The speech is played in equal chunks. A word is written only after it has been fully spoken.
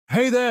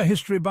Hey there,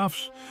 history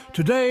buffs!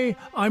 Today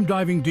I'm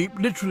diving deep,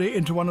 literally,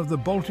 into one of the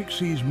Baltic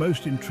Sea's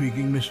most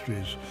intriguing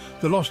mysteries,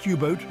 the lost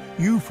U-boat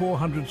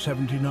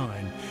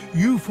U-479.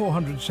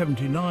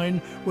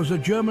 U-479 was a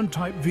German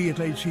Type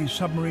VIIC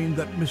submarine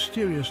that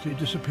mysteriously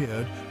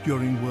disappeared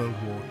during World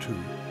War II.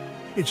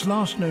 Its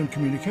last known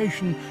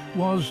communication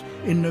was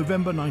in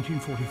November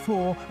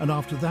 1944, and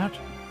after that,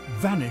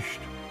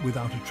 vanished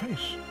without a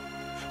trace.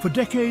 For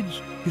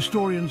decades,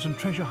 historians and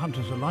treasure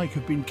hunters alike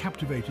have been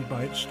captivated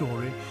by its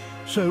story.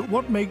 So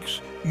what makes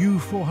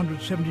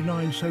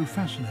U-479 so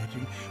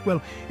fascinating?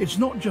 Well, it's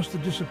not just the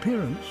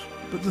disappearance,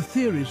 but the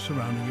theories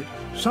surrounding it.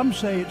 Some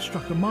say it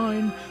struck a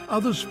mine,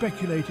 others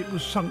speculate it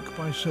was sunk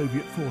by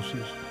Soviet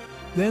forces.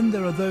 Then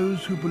there are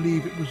those who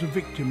believe it was a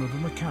victim of a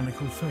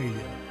mechanical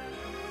failure.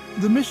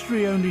 The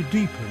mystery only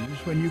deepens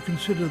when you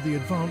consider the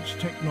advanced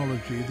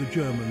technology the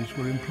Germans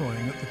were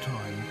employing at the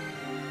time.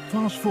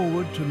 Fast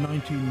forward to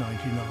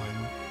 1999.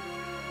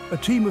 A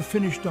team of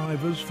Finnish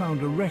divers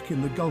found a wreck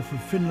in the Gulf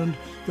of Finland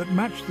that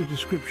matched the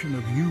description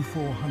of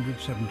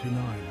U-479.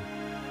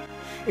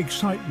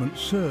 Excitement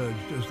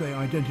surged as they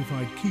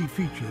identified key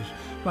features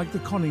like the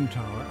conning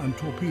tower and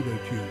torpedo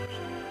tubes.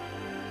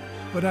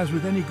 But as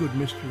with any good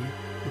mystery,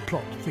 the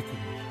plot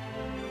thickens.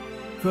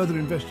 Further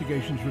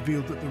investigations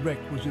revealed that the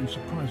wreck was in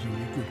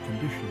surprisingly good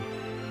condition.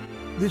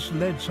 This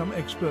led some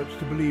experts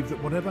to believe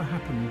that whatever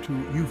happened to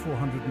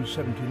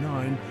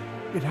U-479,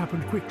 it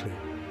happened quickly,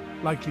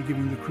 likely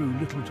giving the crew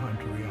little time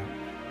to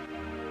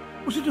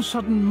react. Was it a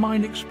sudden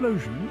mine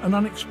explosion, an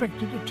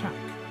unexpected attack?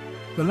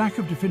 The lack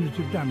of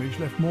definitive damage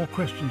left more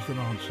questions than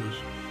answers.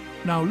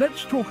 Now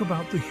let's talk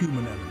about the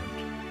human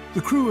element.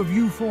 The crew of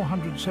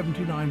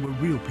U-479 were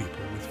real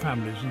people with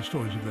families and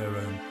stories of their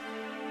own.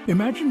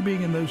 Imagine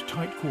being in those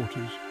tight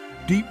quarters,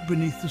 deep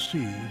beneath the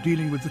sea,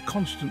 dealing with the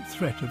constant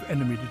threat of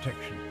enemy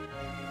detection.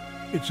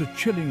 It's a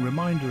chilling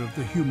reminder of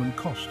the human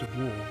cost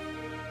of war.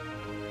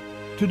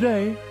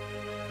 Today,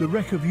 the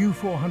wreck of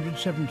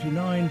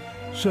U-479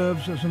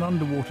 serves as an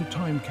underwater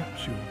time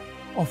capsule,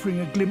 offering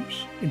a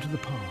glimpse into the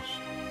past.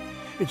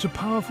 It's a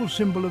powerful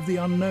symbol of the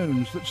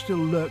unknowns that still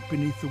lurk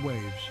beneath the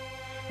waves.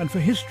 And for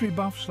history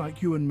buffs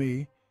like you and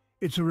me,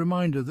 it's a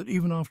reminder that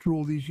even after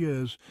all these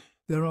years,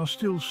 there are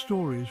still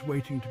stories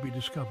waiting to be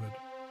discovered.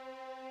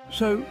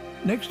 So,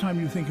 next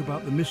time you think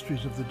about the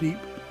mysteries of the deep,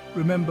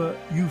 remember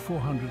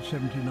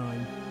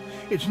U-479.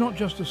 It's not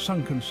just a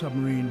sunken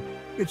submarine,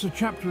 it's a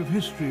chapter of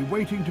history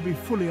waiting to be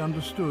fully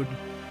understood.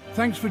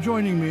 Thanks for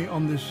joining me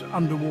on this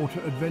underwater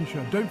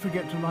adventure. Don't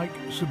forget to like,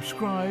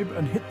 subscribe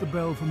and hit the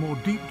bell for more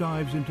deep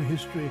dives into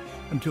history.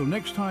 Until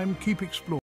next time, keep exploring.